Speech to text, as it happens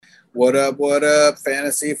What up,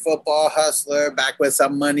 fantasy football hustler? Back with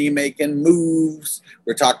some money making moves.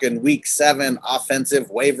 We're talking week 7 offensive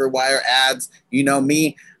waiver wire ads. You know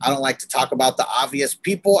me, I don't like to talk about the obvious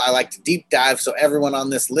people. I like to deep dive. So everyone on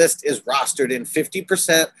this list is rostered in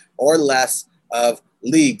 50% or less of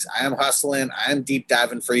leagues. I am hustling. I am deep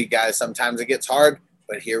diving for you guys. Sometimes it gets hard,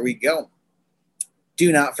 but here we go.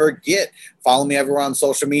 Do not forget, follow me everywhere on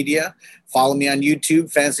social media. Follow me on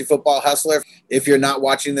YouTube, Fantasy Football Hustler. If you're not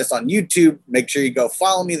watching this on YouTube, make sure you go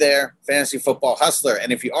follow me there, Fantasy Football Hustler.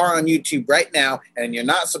 And if you are on YouTube right now and you're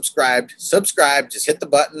not subscribed, subscribe. Just hit the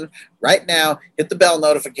button right now. Hit the bell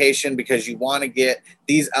notification because you want to get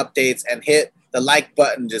these updates, and hit the like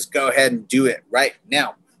button. Just go ahead and do it right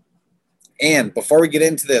now. And before we get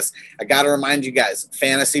into this, I got to remind you guys,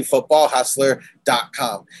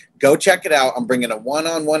 fantasyfootballhustler.com. Go check it out. I'm bringing a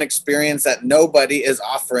one-on-one experience that nobody is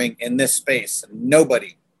offering in this space.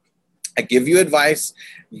 Nobody. I give you advice.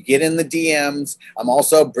 You get in the DMs. I'm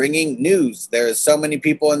also bringing news. There is so many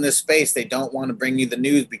people in this space. They don't want to bring you the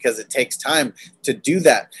news because it takes time to do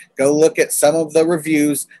that. Go look at some of the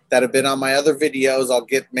reviews that have been on my other videos. I'll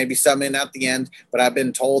get maybe some in at the end, but I've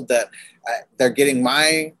been told that they're getting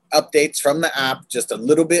my updates from the app just a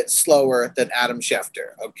little bit slower than Adam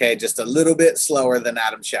Schefter. Okay, just a little bit slower than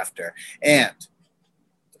Adam Schefter. And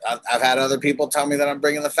I've had other people tell me that I'm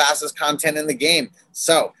bringing the fastest content in the game.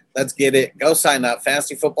 So let's get it. Go sign up,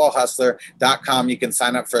 fantasyfootballhustler.com. You can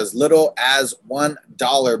sign up for as little as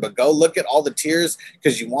 $1, but go look at all the tiers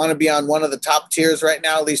because you want to be on one of the top tiers right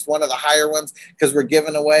now, at least one of the higher ones, because we're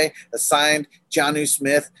giving away a signed Jonnu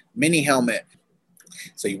Smith mini helmet.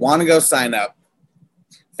 So you want to go sign up,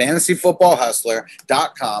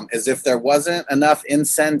 fantasyfootballhustler.com. As if there wasn't enough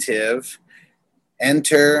incentive,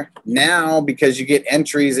 enter now because you get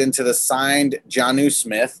entries into the signed Jonnu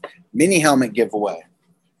Smith mini helmet giveaway.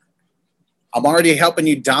 I'm already helping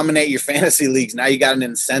you dominate your fantasy leagues. Now you got an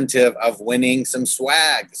incentive of winning some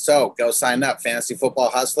swag. So go sign up,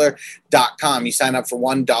 fantasyfootballhustler.com. You sign up for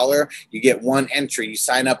 $1, you get one entry. You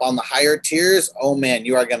sign up on the higher tiers, oh man,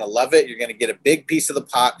 you are going to love it. You're going to get a big piece of the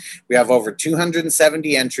pot. We have over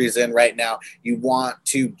 270 entries in right now. You want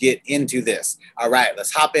to get into this. All right,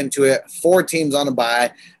 let's hop into it. 4 teams on a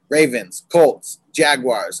bye: Ravens, Colts,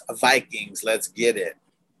 Jaguars, Vikings. Let's get it.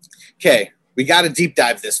 Okay. We got a deep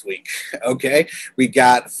dive this week, okay? We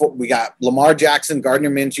got Lamar Jackson, Gardner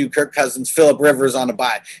Minshew, Kirk Cousins, Phillip Rivers on a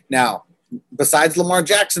bye. Now, besides Lamar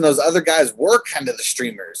Jackson, those other guys were kind of the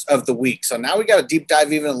streamers of the week. So now we got to deep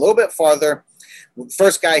dive even a little bit farther.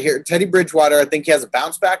 First guy here, Teddy Bridgewater. I think he has a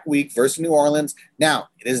bounce-back week versus New Orleans. Now,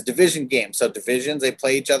 it is a division game, so divisions, they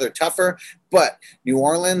play each other tougher. But New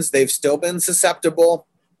Orleans, they've still been susceptible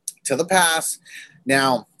to the pass.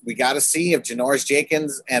 Now, we got to see if Janoris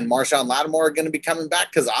Jenkins and Marshawn Lattimore are going to be coming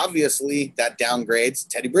back, because obviously that downgrades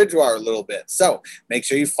Teddy Bridgewater a little bit. So make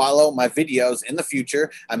sure you follow my videos in the future.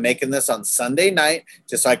 I'm making this on Sunday night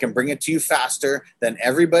just so I can bring it to you faster than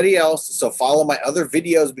everybody else. So follow my other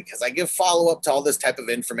videos because I give follow-up to all this type of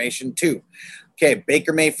information too. Okay,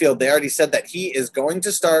 Baker Mayfield, they already said that he is going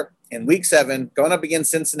to start in week 7, going up against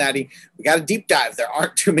Cincinnati. We got a deep dive. There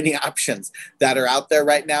aren't too many options that are out there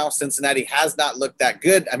right now. Cincinnati has not looked that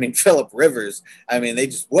good. I mean, Phillip Rivers, they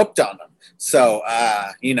just whooped on them. So,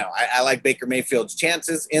 I like Baker Mayfield's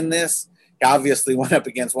chances in this. He obviously went up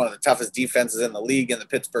against one of the toughest defenses in the league in the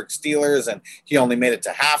Pittsburgh Steelers, and he only made it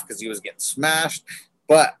to half because he was getting smashed.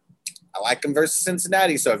 But I like him versus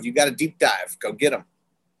Cincinnati. So if you got a deep dive, go get him.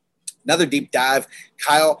 Another deep dive,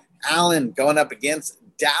 Kyle Allen going up against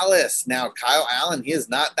Dallas. Now, Kyle Allen, he is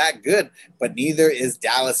not that good, but neither is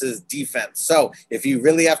Dallas's defense. So if you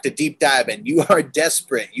really have to deep dive and you are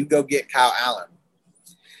desperate, you go get Kyle Allen.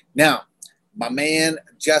 Now, my man,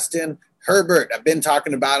 Justin Herbert, I've been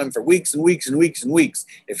talking about him for weeks and weeks and weeks and weeks.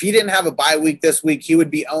 If he didn't have a bye week this week, he would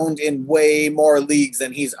be owned in way more leagues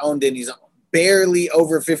than he's owned in. He's barely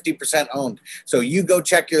over 50% owned. So you go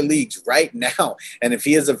check your leagues right now. And if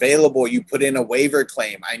he is available, you put in a waiver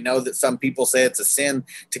claim. I know that some people say it's a sin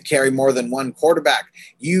to carry more than one quarterback.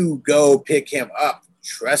 You go pick him up.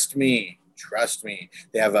 Trust me.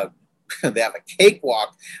 They have a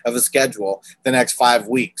cakewalk of a schedule the next 5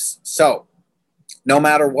 weeks. So no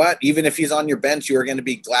matter what, even if he's on your bench, you are going to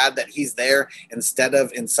be glad that he's there instead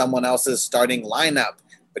of in someone else's starting lineup.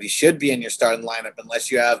 But he should be in your starting lineup unless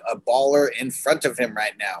you have a baller in front of him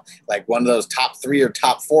right now, like one of those top 3 or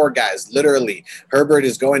top 4 guys. Literally, Herbert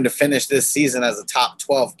is going to finish this season as a top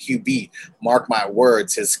 12 QB. Mark my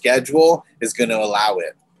words, his schedule is going to allow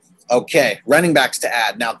it. Okay, running backs to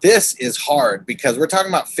add. Now, this is hard because we're talking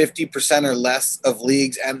about 50% or less of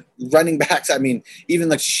leagues, and running backs, I mean, even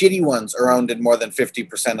the shitty ones are owned in more than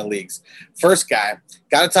 50% of leagues. First guy,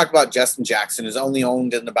 got to talk about Justin Jackson, who's only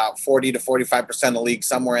owned in about 40 to 45% of leagues,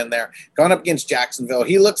 somewhere in there. Going up against Jacksonville,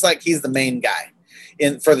 he looks like he's the main guy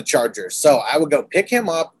for the Chargers. So I would go pick him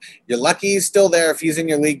up. You're lucky he's still there. If he's in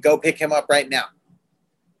your league, go pick him up right now.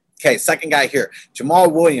 Okay, second guy here,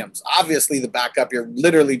 Jamal Williams, obviously the backup. You're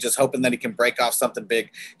literally just hoping that he can break off something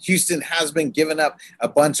big. Houston has been giving up a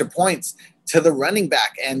bunch of points to the running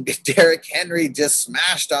back, and Derrick Henry just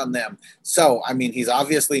smashed on them. So, I mean, he's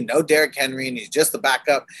obviously no Derrick Henry, and he's just the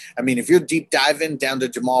backup. I mean, if you're deep diving down to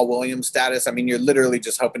Jamal Williams status, I mean, you're literally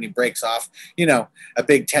just hoping he breaks off, a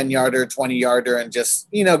big 10-yarder, 20-yarder, and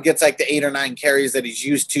just, gets like the 8 or 9 carries that he's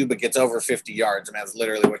used to, but gets over 50 yards, and that's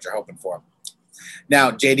literally what you're hoping for.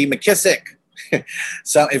 Now, J.D. McKissick.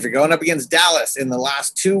 So if you're going up against Dallas in the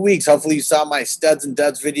last 2 weeks, hopefully you saw my studs and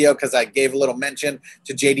duds video because I gave a little mention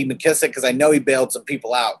to J.D. McKissick because I know he bailed some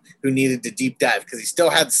people out who needed to deep dive because he still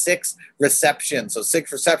had 6 receptions. So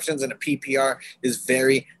 6 receptions in a PPR is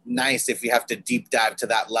very nice if you have to deep dive to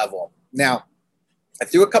that level. Now, I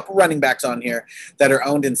threw a couple running backs on here that are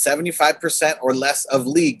owned in 75% or less of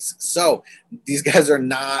leagues. So these guys are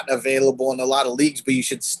not available in a lot of leagues, but you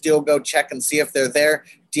should still go check and see if they're there.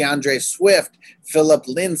 DeAndre Swift, Phillip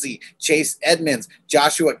Lindsay, Chase Edmonds,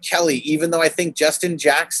 Joshua Kelly, even though I think Justin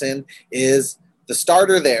Jackson is the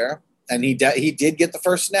starter there. And he did get the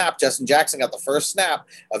first snap. Justin Jackson got the first snap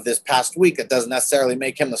of this past week. It doesn't necessarily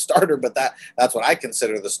make him the starter, but that's what I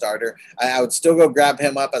consider the starter. I would still go grab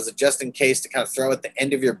him up as a just in case to kind of throw at the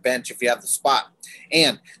end of your bench if you have the spot.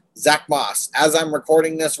 And Zach Moss, as I'm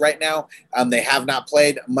recording this right now, they have not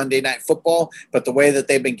played Monday Night Football, but the way that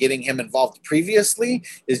they've been getting him involved previously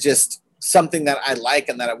is just something that I like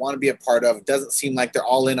and that I want to be a part of. It doesn't seem like they're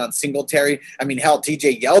all in on Singletary. I mean, hell,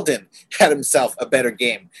 TJ Yeldon had himself a better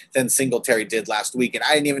game than Singletary did last week, and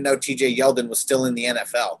I didn't even know TJ Yeldon was still in the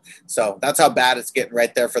NFL. So that's how bad it's getting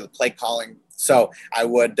right there for the play calling. So I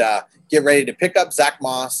would get ready to pick up Zach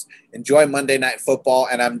Moss, enjoy Monday Night Football,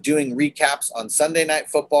 and I'm doing recaps on Sunday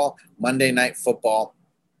Night Football, Monday Night Football,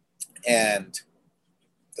 and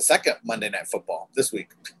the second Monday Night Football this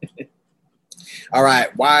week. All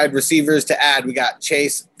right, wide receivers to add. We got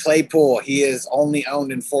Chase Claypool. He is only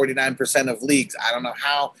owned in 49% of leagues. I don't know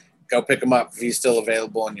how. Go pick him up if he's still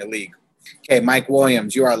available in your league. Okay, Mike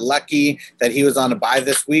Williams. You are lucky that he was on a bye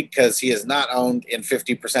this week because he is not owned in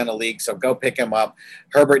 50% of leagues, so go pick him up.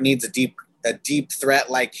 Herbert needs a deep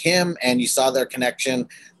threat like him, and you saw their connection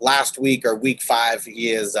last week or week 5.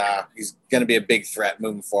 He's going to be a big threat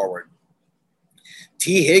moving forward.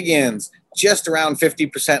 T. Higgins, just around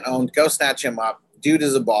 50% owned. Go snatch him up. Dude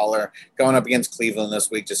is a baller. Going up against Cleveland this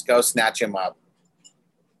week. Just go snatch him up.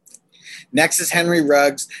 Next is Henry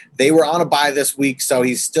Ruggs. They were on a bye this week, so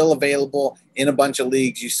he's still available in a bunch of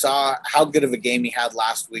leagues. You saw how good of a game he had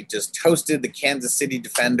last week. Just toasted the Kansas City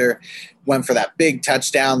defender. Went for that big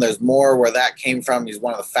touchdown. There's more where that came from. He's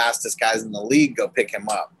one of the fastest guys in the league. Go pick him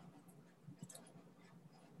up.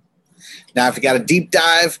 Now, if you got a deep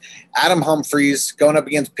dive, Adam Humphries going up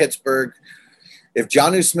against Pittsburgh. If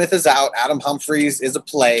Jonnu Smith is out, Adam Humphries is a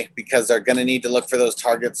play because they're going to need to look for those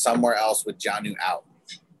targets somewhere else with Jonnu out.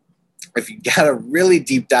 If you got a really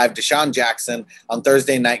deep dive, Deshaun Jackson on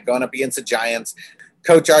Thursday night going up against the Giants.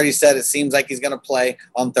 Coach already said it seems like he's going to play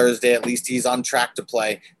on Thursday. At least he's on track to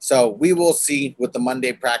play. So we will see with the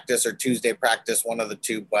Monday practice or Tuesday practice, one of the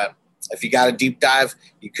two. But if you got a deep dive,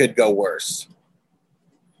 you could go worse.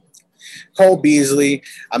 Cole Beasley,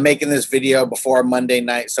 I'm making this video before Monday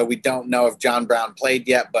night, so we don't know if John Brown played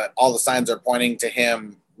yet, but all the signs are pointing to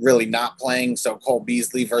him really not playing. So Cole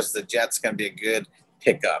Beasley versus the Jets is going to be a good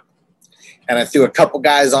pickup. And I threw a couple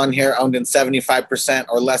guys on here owned in 75%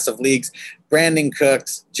 or less of leagues. Brandon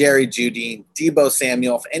Cooks, Jerry Jeudy, Deebo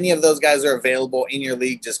Samuel. If any of those guys are available in your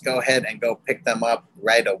league, just go ahead and go pick them up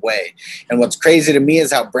right away. And what's crazy to me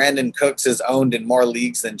is how Brandon Cooks is owned in more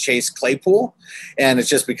leagues than Chase Claypool. And it's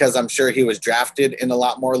just because I'm sure he was drafted in a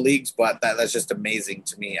lot more leagues, but that's just amazing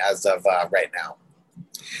to me as of right now.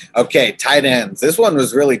 Okay, tight ends. This one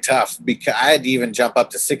was really tough because I had to even jump up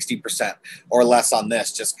to 60% or less on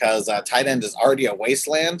this just because tight end is already a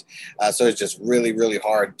wasteland. So it's just really, really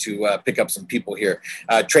hard to pick up some people here.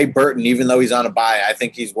 Trey Burton, even though he's on a bye, I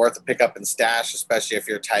think he's worth a pickup and stash, especially if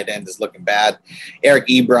your tight end is looking bad. Eric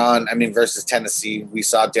Ebron, versus Tennessee, we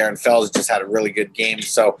saw Darren Fells just had a really good game.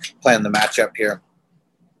 So playing the matchup here.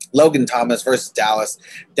 Logan Thomas versus Dallas.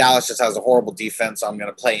 Dallas just has a horrible defense, so I'm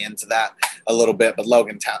going to play into that a little bit. But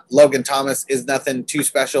Logan Thomas is nothing too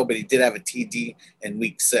special, but he did have a TD in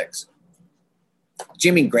week 6.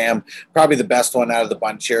 Jimmy Graham, probably the best one out of the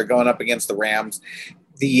bunch here, going up against the Rams.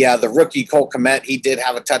 The rookie Cole Kmet, he did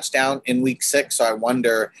have a touchdown in week 6, so I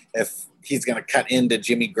wonder if he's going to cut into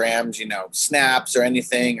Jimmy Graham's, snaps or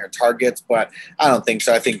anything or targets, but I don't think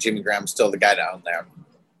so. I think Jimmy Graham's still the guy to own there.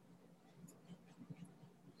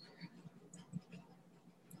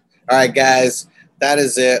 All right, guys. That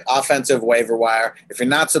is it. Offensive waiver wire. If you're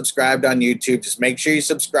not subscribed on YouTube, just make sure you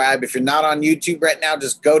subscribe. If you're not on YouTube right now,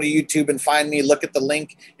 just go to YouTube and find me. Look at the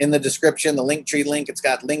link in the description, the Linktree link. It's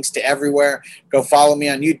got links to everywhere. Go follow me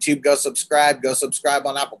on YouTube. Go subscribe. Go subscribe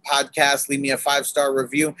on Apple Podcasts. Leave me a 5-star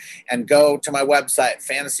review. And go to my website,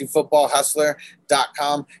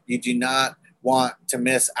 fantasyfootballhustler.com. You do not want to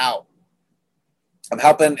miss out. I'm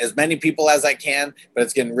helping as many people as I can, but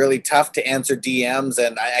it's getting really tough to answer DMs,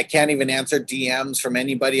 and I can't even answer DMs from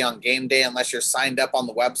anybody on game day unless you're signed up on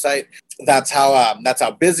the website. That's how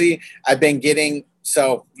busy I've been getting.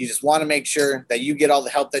 So you just want to make sure that you get all the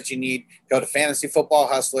help that you need. Go to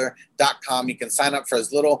fantasyfootballhustler.com. You can sign up for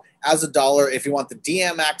as little as $1 if you want the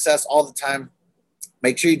DM access all the time.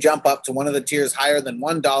 Make sure you jump up to one of the tiers higher than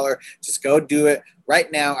 $1. Just go do it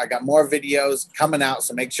right now. I got more videos coming out,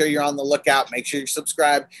 so make sure you're on the lookout. Make sure you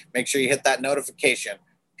subscribe. Make sure you hit that notification.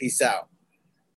 Peace out.